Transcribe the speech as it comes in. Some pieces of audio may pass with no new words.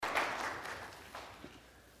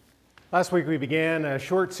Last week we began a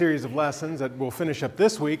short series of lessons that we'll finish up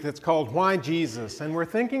this week that's called Why Jesus? And we're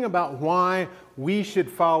thinking about why we should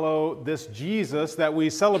follow this Jesus that we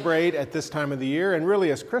celebrate at this time of the year and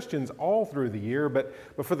really as Christians all through the year. But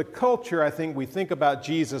for the culture, I think we think about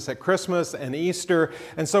Jesus at Christmas and Easter.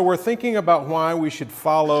 And so we're thinking about why we should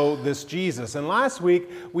follow this Jesus. And last week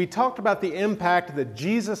we talked about the impact that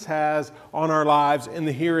Jesus has on our lives in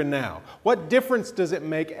the here and now. What difference does it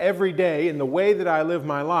make every day in the way that I live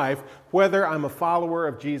my life, whether I'm a follower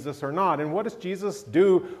of Jesus or not? And what does Jesus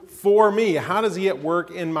do for me? How does He at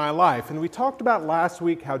work in my life? And we talked about last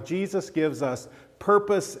week how Jesus gives us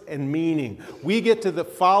purpose and meaning. We get to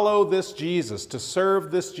follow this Jesus, to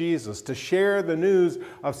serve this Jesus, to share the news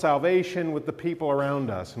of salvation with the people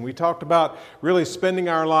around us. And we talked about really spending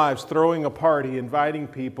our lives throwing a party, inviting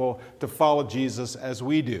people to follow Jesus as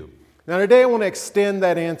we do. Now today I want to extend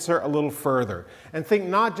that answer a little further and think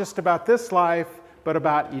not just about this life, but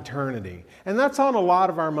about eternity. And that's on a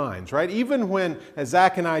lot of our minds, right? Even when, as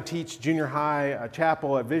Zach and I teach junior high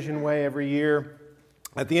chapel at Vision Way every year,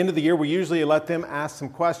 at the end of the year we usually let them ask some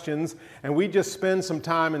questions and we just spend some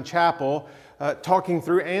time in chapel talking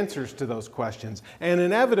through answers to those questions. And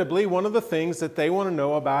inevitably one of the things that they want to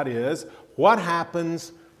know about is, what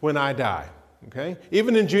happens when I die? Okay?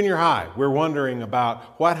 Even in junior high, we're wondering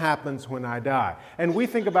about what happens when I die. And we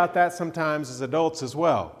think about that sometimes as adults as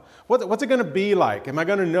well. What's it going to be like? Am I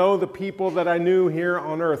going to know the people that I knew here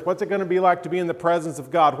on earth? What's it going to be like to be in the presence of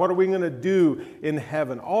God? What are we going to do in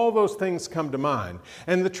heaven? All those things come to mind.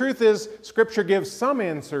 And the truth is, Scripture gives some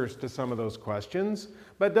answers to some of those questions,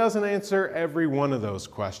 but doesn't answer every one of those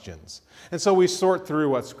questions. And so we sort through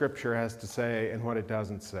what Scripture has to say and what it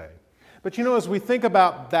doesn't say. But you know, as we think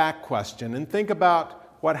about that question and think about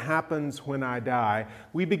what happens when I die,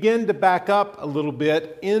 we begin to back up a little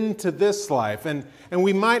bit into this life. And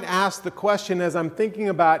we might ask the question, as I'm thinking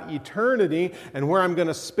about eternity and where I'm going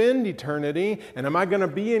to spend eternity, and am I going to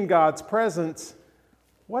be in God's presence,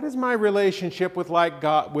 what is my relationship with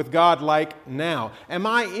God like now? Am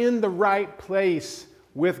I in the right place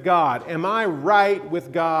with God? Am I right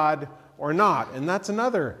with God or not? And that's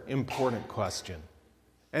another important question.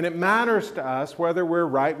 And it matters to us whether we're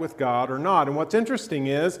right with God or not. And what's interesting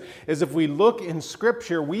is if we look in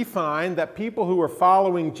Scripture, we find that people who were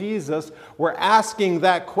following Jesus were asking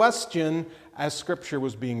that question as Scripture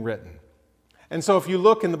was being written. And so if you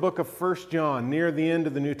look in the book of 1 John, near the end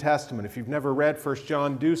of the New Testament, if you've never read 1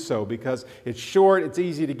 John, do so, because it's short, it's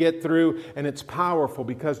easy to get through, and it's powerful,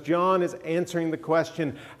 because John is answering the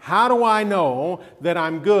question, how do I know that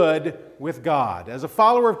I'm good with God? As a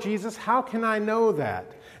follower of Jesus, how can I know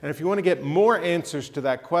that? And if you want to get more answers to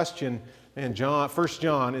that question, man, 1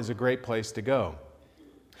 John is a great place to go.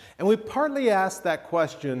 And we partly ask that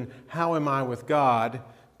question, how am I with God?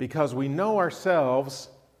 Because we know ourselves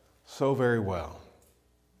so very well.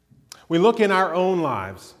 We look in our own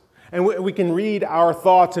lives, and we can read our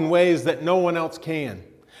thoughts in ways that no one else can.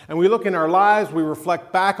 And we look in our lives, we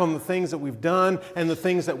reflect back on the things that we've done and the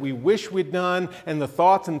things that we wish we'd done and the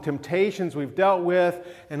thoughts and temptations we've dealt with,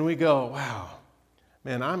 and we go, wow,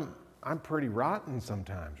 man, I'm pretty rotten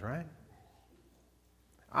sometimes, right?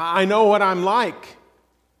 I know what I'm like,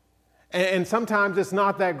 and sometimes it's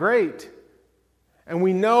not that great. And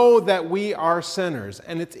we know that we are sinners,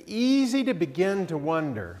 and it's easy to begin to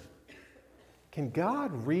wonder, can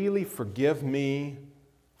God really forgive me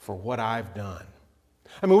for what I've done?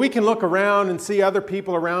 I mean, we can look around and see other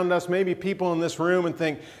people around us, maybe people in this room, and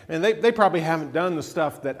think, man, they probably haven't done the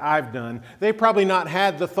stuff that I've done. They've probably not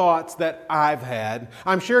had the thoughts that I've had.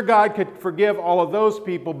 I'm sure God could forgive all of those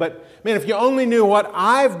people, but man, if you only knew what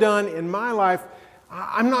I've done in my life,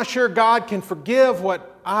 I'm not sure God can forgive what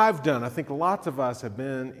I've done. I think lots of us have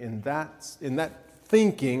been in that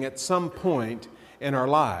thinking at some point in our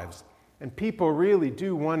lives. And people really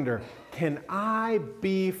do wonder, can I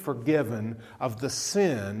be forgiven of the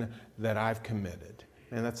sin that I've committed?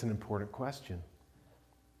 And that's an important question.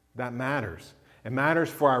 That matters. It matters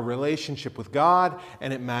for our relationship with God,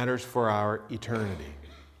 and it matters for our eternity.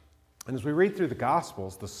 And as we read through the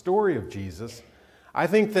Gospels, the story of Jesus, I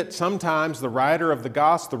think that sometimes the writers of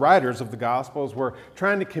the Gospels were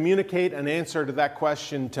trying to communicate an answer to that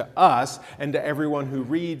question to us and to everyone who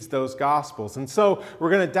reads those Gospels. And so we're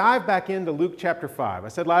going to dive back into Luke chapter 5. I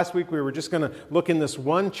said last week we were just going to look in this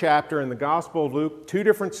one chapter in the Gospel of Luke, two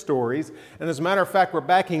different stories. And as a matter of fact, we're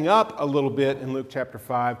backing up a little bit in Luke chapter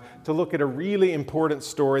 5 to look at a really important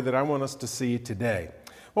story that I want us to see today.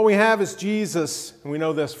 What we have is Jesus, and we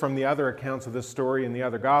know this from the other accounts of this story in the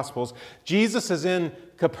other Gospels. Jesus is in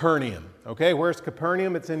Capernaum. Okay, where's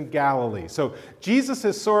Capernaum? It's in Galilee. So Jesus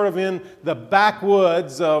is sort of in the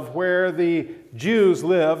backwoods of where the Jews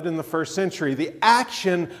lived in the first century. The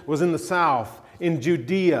action was in the south, in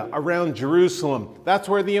Judea, around Jerusalem. That's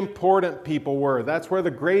where the important people were. That's where the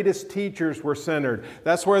greatest teachers were centered.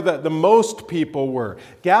 That's where the most people were.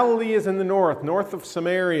 Galilee is in the north of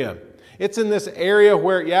Samaria. It's in this area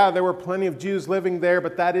where, there were plenty of Jews living there,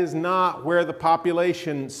 but that is not where the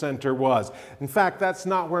population center was. In fact, that's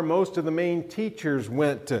not where most of the main teachers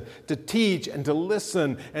went to teach and to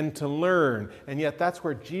listen and to learn. And yet that's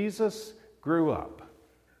where Jesus grew up,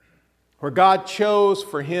 where God chose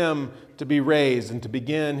for him to be raised and to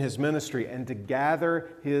begin his ministry and to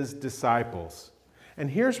gather his disciples.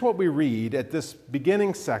 And here's what we read at this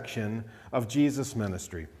beginning section of Jesus'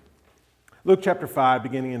 ministry. Luke chapter 5,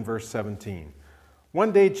 beginning in verse 17.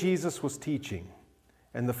 One day Jesus was teaching,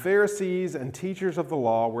 and the Pharisees and teachers of the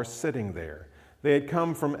law were sitting there. They had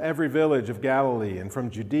come from every village of Galilee and from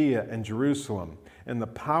Judea and Jerusalem, and the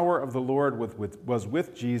power of the Lord was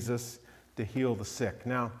with Jesus to heal the sick.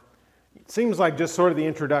 Now, it seems like just sort of the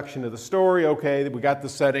introduction to the story. Okay, we got the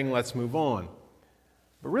setting, let's move on.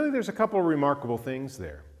 But really, there's a couple of remarkable things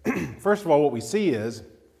there. First of all, what we see is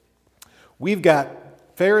we've got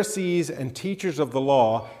Pharisees and teachers of the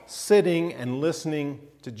law sitting and listening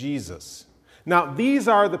to Jesus. Now, these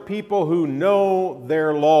are the people who know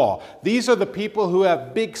their law. These are the people who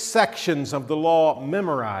have big sections of the law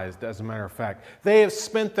memorized, as a matter of fact. They have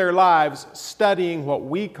spent their lives studying what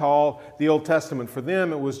we call the Old Testament. For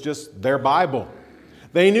them, it was just their Bible.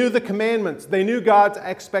 They knew the commandments. They knew God's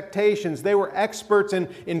expectations. They were experts in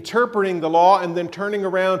interpreting the law and then turning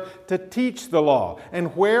around to teach the law.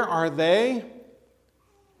 And where are they?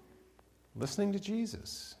 Listening to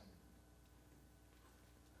Jesus.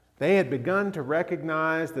 They had begun to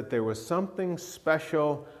recognize that there was something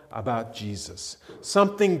special about Jesus,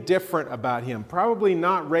 something different about him, probably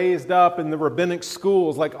not raised up in the rabbinic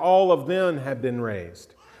schools like all of them had been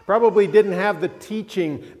raised. Probably didn't have the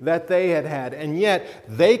teaching that they had had, and yet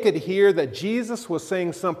they could hear that Jesus was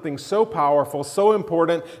saying something so powerful, so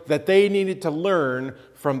important, that they needed to learn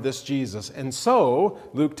from this Jesus. And so,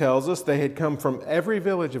 Luke tells us, they had come from every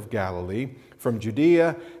village of Galilee, from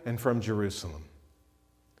Judea and from Jerusalem,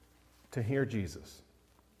 to hear Jesus.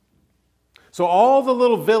 So all the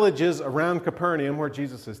little villages around Capernaum where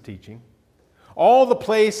Jesus is teaching, all the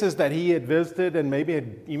places that he had visited and maybe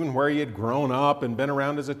even where he had grown up and been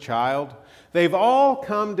around as a child, they've all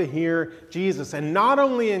come to hear Jesus. And not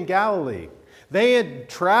only in Galilee, they had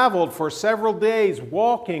traveled for several days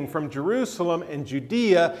walking from Jerusalem and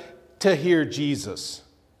Judea to hear Jesus.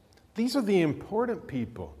 These are the important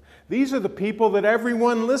people. These are the people that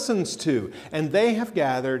everyone listens to. And they have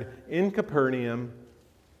gathered in Capernaum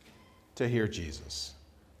to hear Jesus.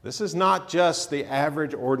 This is not just the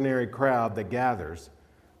average, ordinary crowd that gathers.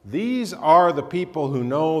 These are the people who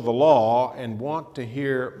know the law and want to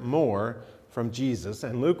hear more from Jesus.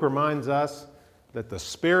 And Luke reminds us that the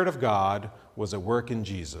Spirit of God was at work in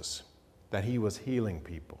Jesus, that he was healing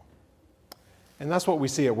people. And that's what we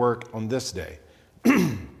see at work on this day.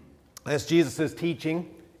 As Jesus is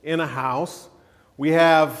teaching in a house, we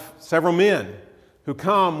have several men who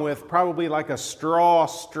come with probably like a straw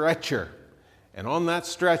stretcher. And on that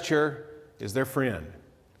stretcher is their friend,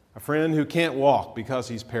 a friend who can't walk because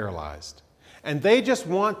he's paralyzed. And they just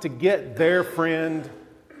want to get their friend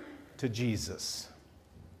to Jesus,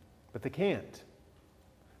 but they can't.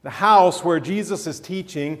 The house where Jesus is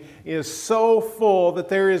teaching is so full that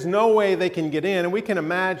there is no way they can get in. And we can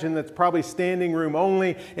imagine that's probably standing room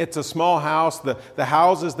only. It's a small house. The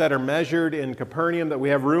houses that are measured in Capernaum that we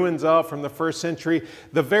have ruins of from the first century,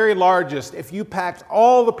 the very largest, if you packed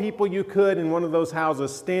all the people you could in one of those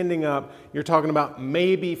houses standing up, you're talking about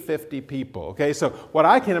maybe 50 people. Okay, so what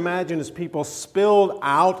I can imagine is people spilled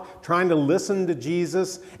out trying to listen to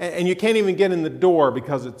Jesus, and you can't even get in the door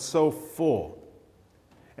because it's so full.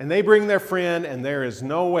 And they bring their friend, and there is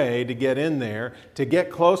no way to get in there, to get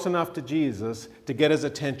close enough to Jesus, to get his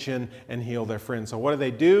attention and heal their friend. So what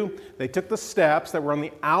do? They took the steps that were on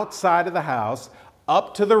the outside of the house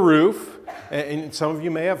up to the roof. And some of you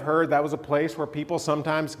may have heard that was a place where people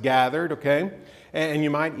sometimes gathered, okay? And you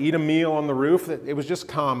might eat a meal on the roof. It was just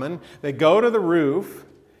common. They go to the roof,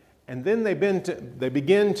 and then they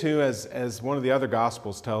begin to, as one of the other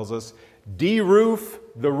Gospels tells us, de-roof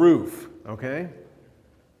the roof, okay?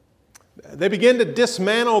 They begin to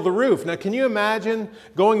dismantle the roof. Now, can you imagine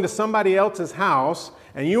going to somebody else's house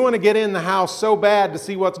and you want to get in the house so bad to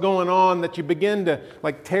see what's going on that you begin to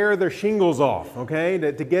tear their shingles off, okay,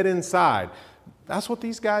 to get inside? That's what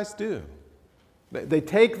these guys do. They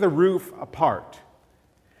take the roof apart.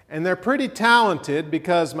 And they're pretty talented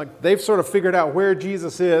because they've sort of figured out where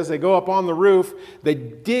Jesus is. They go up on the roof. They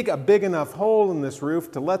dig a big enough hole in this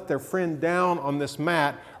roof to let their friend down on this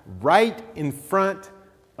mat right in front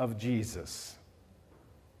of Jesus.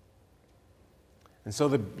 And so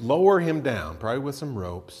they lower him down, probably with some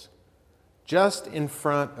ropes, just in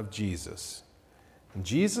front of Jesus. And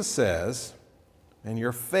Jesus says, and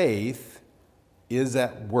your faith is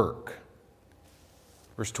at work.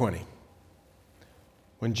 Verse 20.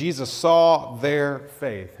 When Jesus saw their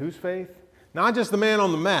faith, whose faith? Not just the man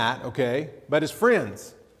on the mat, okay, but his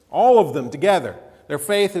friends, all of them together. Their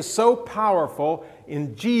faith is so powerful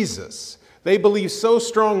in Jesus. They believe so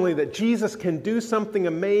strongly that Jesus can do something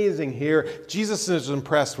amazing here. Jesus is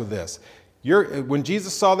impressed with this. When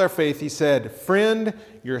Jesus saw their faith, he said, "Friend,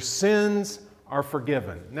 your sins are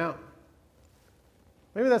forgiven." Now,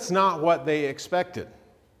 maybe that's not what they expected.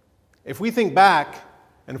 If we think back,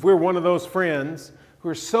 and if we're one of those friends who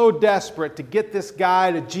are so desperate to get this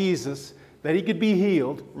guy to Jesus that he could be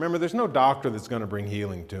healed. Remember, there's no doctor that's going to bring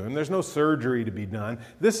healing to him. There's no surgery to be done.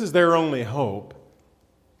 This is their only hope.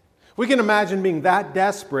 We can imagine being that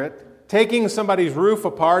desperate, taking somebody's roof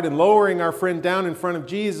apart and lowering our friend down in front of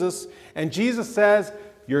Jesus, and Jesus says,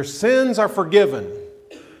 "Your sins are forgiven."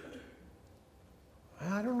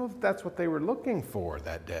 I don't know if that's what they were looking for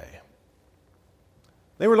that day.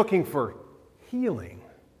 They were looking for healing.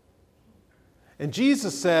 And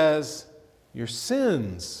Jesus says, "Your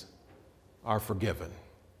sins are forgiven."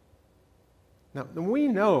 Now, we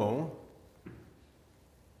know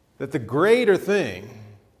that the greater thing,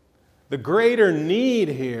 the greater need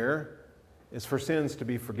here is for sins to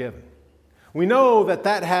be forgiven. We know that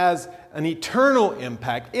that has an eternal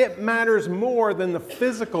impact. It matters more than the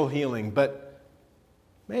physical healing, but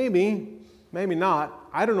maybe not.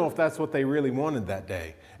 I don't know if that's what they really wanted that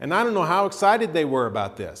day. And I don't know how excited they were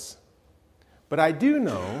about this. But I do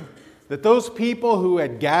know that those people who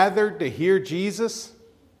had gathered to hear Jesus,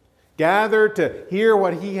 gathered to hear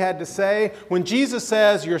what he had to say, when Jesus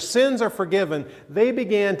says, "Your sins are forgiven," they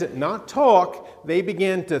began to not talk, they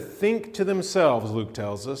began to think to themselves, Luke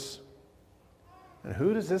tells us. And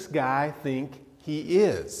who does this guy think he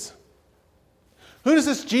is? Who does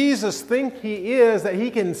this Jesus think he is that he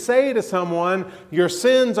can say to someone, "Your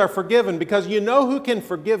sins are forgiven"? Because you know who can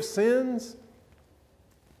forgive sins?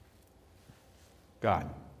 God.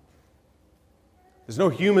 There's no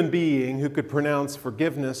human being who could pronounce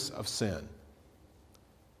forgiveness of sin.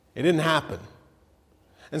 It didn't happen.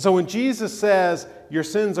 And so when Jesus says, "Your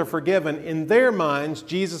sins are forgiven," in their minds,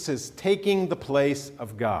 Jesus is taking the place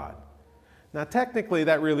of God. Now, technically,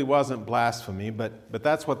 that really wasn't blasphemy, but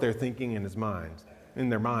that's what they're thinking in his mind, in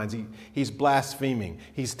their minds. He's blaspheming.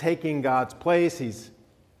 He's taking God's place. He's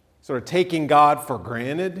sort of taking God for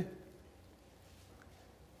granted.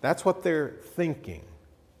 That's what they're thinking.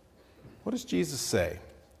 What does Jesus say?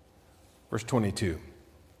 Verse 22.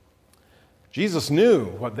 Jesus knew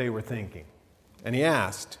what they were thinking, and he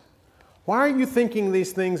asked, "Why are you thinking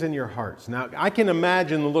these things in your hearts?" Now, I can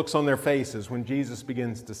imagine the looks on their faces when Jesus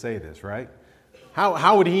begins to say this, right?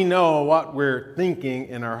 How would he know what we're thinking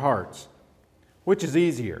in our hearts? Which is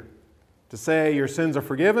easier, to say your sins are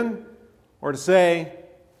forgiven, or to say,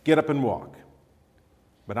 "Get up and walk"?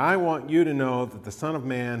 But I want you to know that the Son of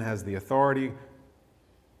Man has the authority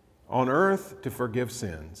on earth to forgive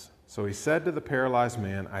sins. So he said to the paralyzed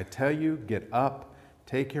man, "I tell you, get up,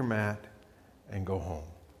 take your mat, and go home."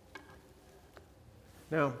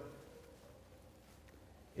 Now,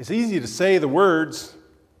 it's easy to say the words,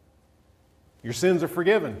 "Your sins are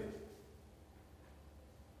forgiven."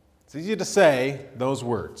 It's easy to say those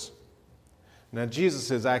words. Now,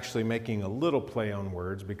 Jesus is actually making a little play on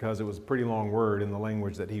words because it was a pretty long word in the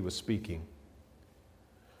language that he was speaking.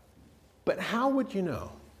 But how would you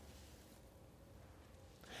know?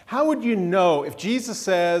 How would you know if Jesus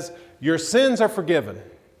says, "Your sins are forgiven"?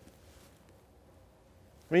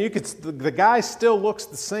 I mean, the guy still looks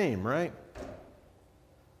the same, right?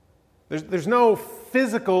 There's no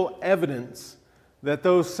physical evidence that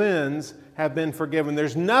those sins have been forgiven.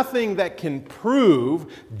 There's nothing that can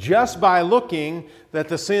prove just by looking that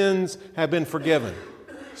the sins have been forgiven.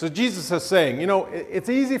 So Jesus is saying, it's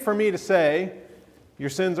easy for me to say, "Your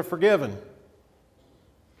sins are forgiven."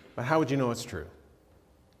 But how would you know it's true?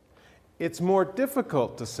 It's more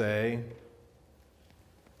difficult to say,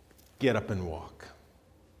 "Get up and walk."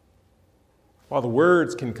 While the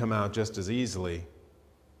words can come out just as easily,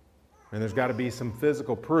 and there's got to be some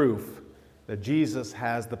physical proof that Jesus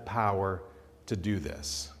has the power to do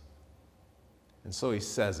this. And so he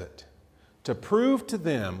says it to prove to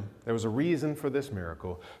them, there was a reason for this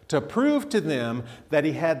miracle, to prove to them that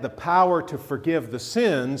he had the power to forgive the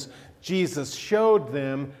sins, Jesus showed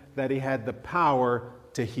them that he had the power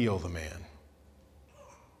to heal the man.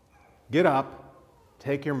 Get up,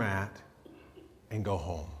 take your mat, and go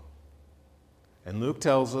home. And Luke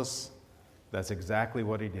tells us that's exactly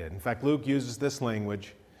what he did. In fact, Luke uses this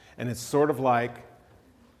language, and it's sort of like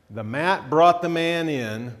the mat brought the man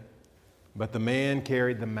in, but the man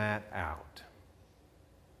carried the mat out.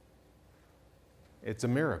 It's a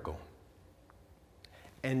miracle.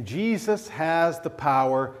 And Jesus has the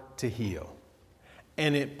power to heal.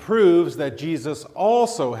 And it proves that Jesus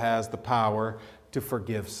also has the power to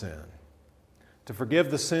forgive sin. To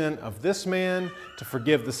forgive the sin of this man, to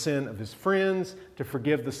forgive the sin of his friends, to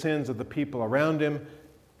forgive the sins of the people around him,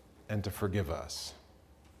 and to forgive us.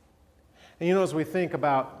 And you know, as we think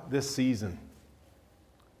about this season,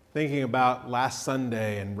 thinking about last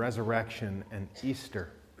Sunday and resurrection and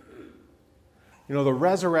Easter, you know, the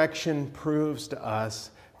resurrection proves to us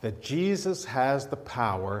that Jesus has the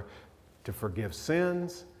power to forgive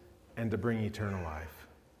sins and to bring eternal life.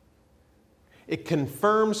 It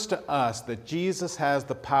confirms to us that Jesus has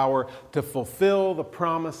the power to fulfill the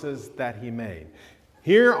promises that he made.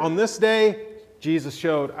 Here on this day, Jesus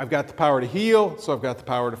showed, I've got the power to heal, so I've got the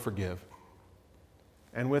power to forgive.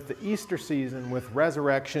 And with the Easter season, with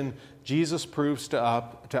resurrection, Jesus proves to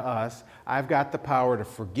us, I've got the power to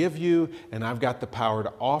forgive you, and I've got the power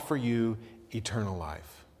to offer you eternal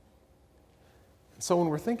life. And so when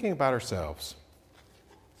we're thinking about ourselves,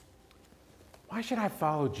 why should I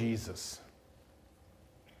follow Jesus?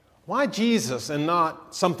 Why Jesus and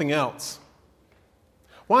not something else?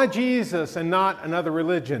 Why Jesus and not another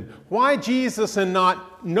religion? Why Jesus and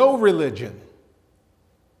not no religion?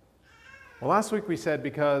 Well, last week we said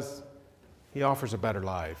because he offers a better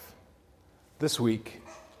life. This week,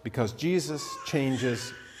 because Jesus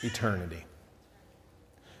changes eternity.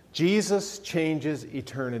 Jesus changes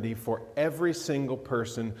eternity for every single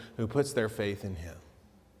person who puts their faith in him.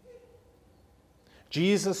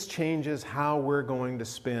 Jesus changes how we're going to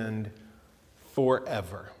spend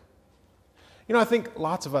forever. You know, I think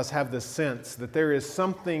lots of us have this sense that there is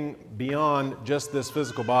something beyond just this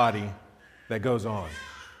physical body that goes on.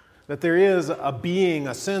 That there is a being,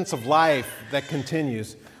 a sense of life that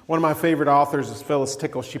continues. One of my favorite authors is Phyllis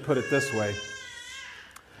Tickle. She put it this way: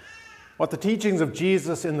 what the teachings of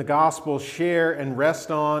Jesus in the gospel share and rest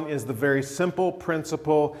on is the very simple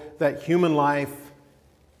principle that human life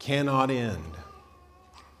cannot end.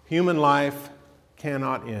 Human life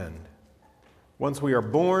cannot end. Once we are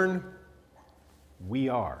born, we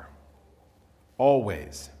are.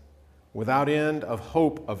 Always. Without end of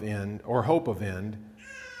hope of end, or hope of end,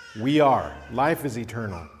 we are. Life is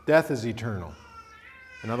eternal. Death is eternal.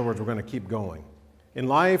 In other words, we're going to keep going. In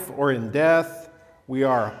life or in death, we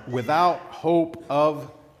are without hope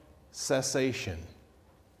of cessation.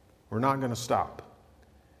 We're not going to stop.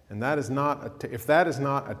 And that is not if that is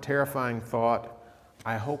not a terrifying thought,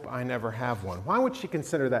 I hope I never have one. Why would she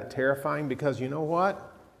consider that terrifying? Because you know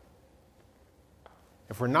what?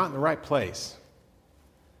 If we're not in the right place,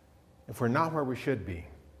 if we're not where we should be,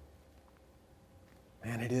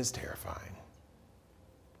 man, it is terrifying.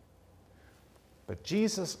 But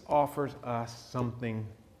Jesus offers us something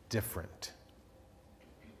different.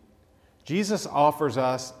 Jesus offers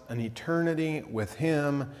us an eternity with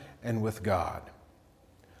him and with God.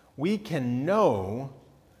 We can know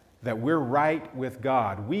that we're right with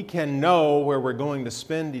God. We can know where we're going to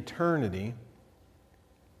spend eternity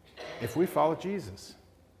if we follow Jesus.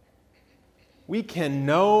 We can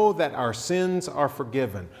know that our sins are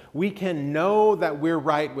forgiven. We can know that we're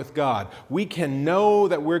right with God. We can know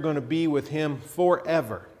that we're going to be with him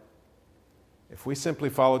forever if we simply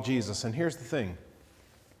follow Jesus. And here's the thing.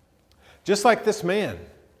 Just like this man,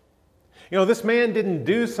 you know, this man didn't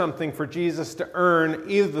do something for Jesus to earn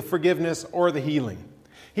either the forgiveness or the healing.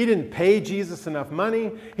 He didn't pay Jesus enough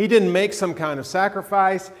money. He didn't make some kind of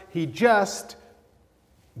sacrifice. He just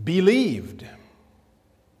believed.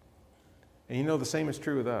 And you know, the same is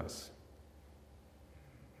true with us.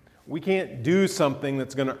 We can't do something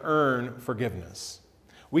that's going to earn forgiveness.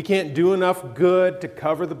 We can't do enough good to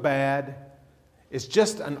cover the bad. It's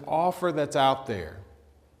just an offer that's out there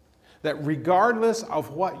that regardless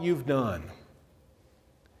of what you've done,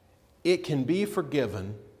 it can be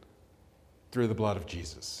forgiven through the blood of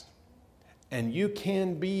Jesus. And you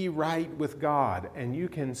can be right with God, and you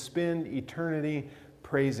can spend eternity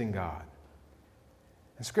praising God.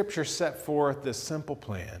 And Scripture set forth this simple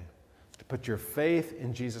plan to put your faith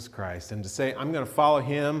in Jesus Christ and to say, I'm going to follow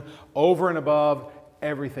him over and above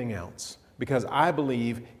everything else because I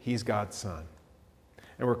believe he's God's Son.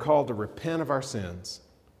 and we're called to repent of our sins,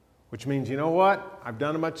 which means, you know what? I've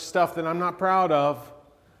done a bunch of stuff that I'm not proud of,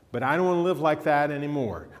 but I don't want to live like that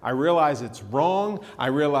anymore. I realize it's wrong. I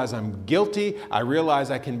realize I'm guilty. I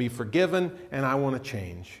realize I can be forgiven, and I want to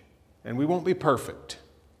change. And we won't be perfect,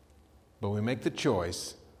 but we make the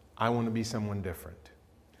choice, I want to be someone different.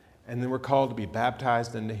 And then we're called to be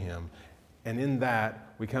baptized into Him. And in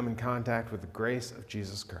that, we come in contact with the grace of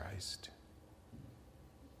Jesus Christ.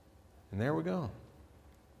 And there we go.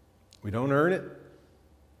 We don't earn it.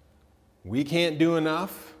 We can't do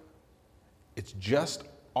enough. It's just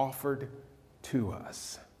offered to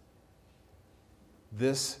us.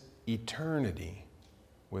 This eternity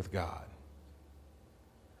with God.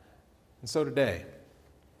 And so today,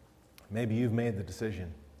 maybe you've made the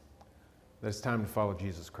decision that it's time to follow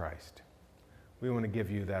Jesus Christ. We want to give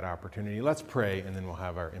you that opportunity. Let's pray, and then we'll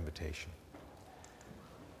have our invitation.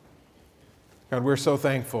 God, we're so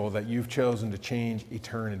thankful that you've chosen to change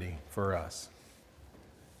eternity for us.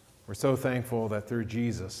 We're so thankful that through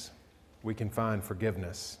Jesus, we can find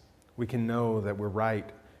forgiveness. We can know that we're right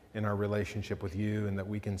in our relationship with you and that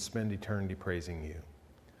we can spend eternity praising you.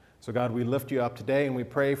 So God, we lift you up today, and we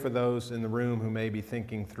pray for those in the room who may be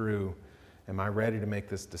thinking through, am I ready to make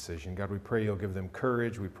this decision? God, we pray you'll give them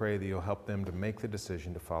courage. We pray that you'll help them to make the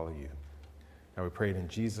decision to follow you. God, we pray it in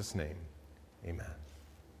Jesus' name. Amen.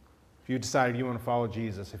 If you've decided you want to follow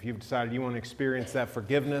Jesus, if you've decided you want to experience that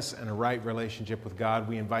forgiveness and a right relationship with God,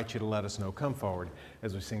 we invite you to let us know. Come forward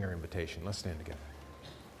as we sing our invitation. Let's stand together.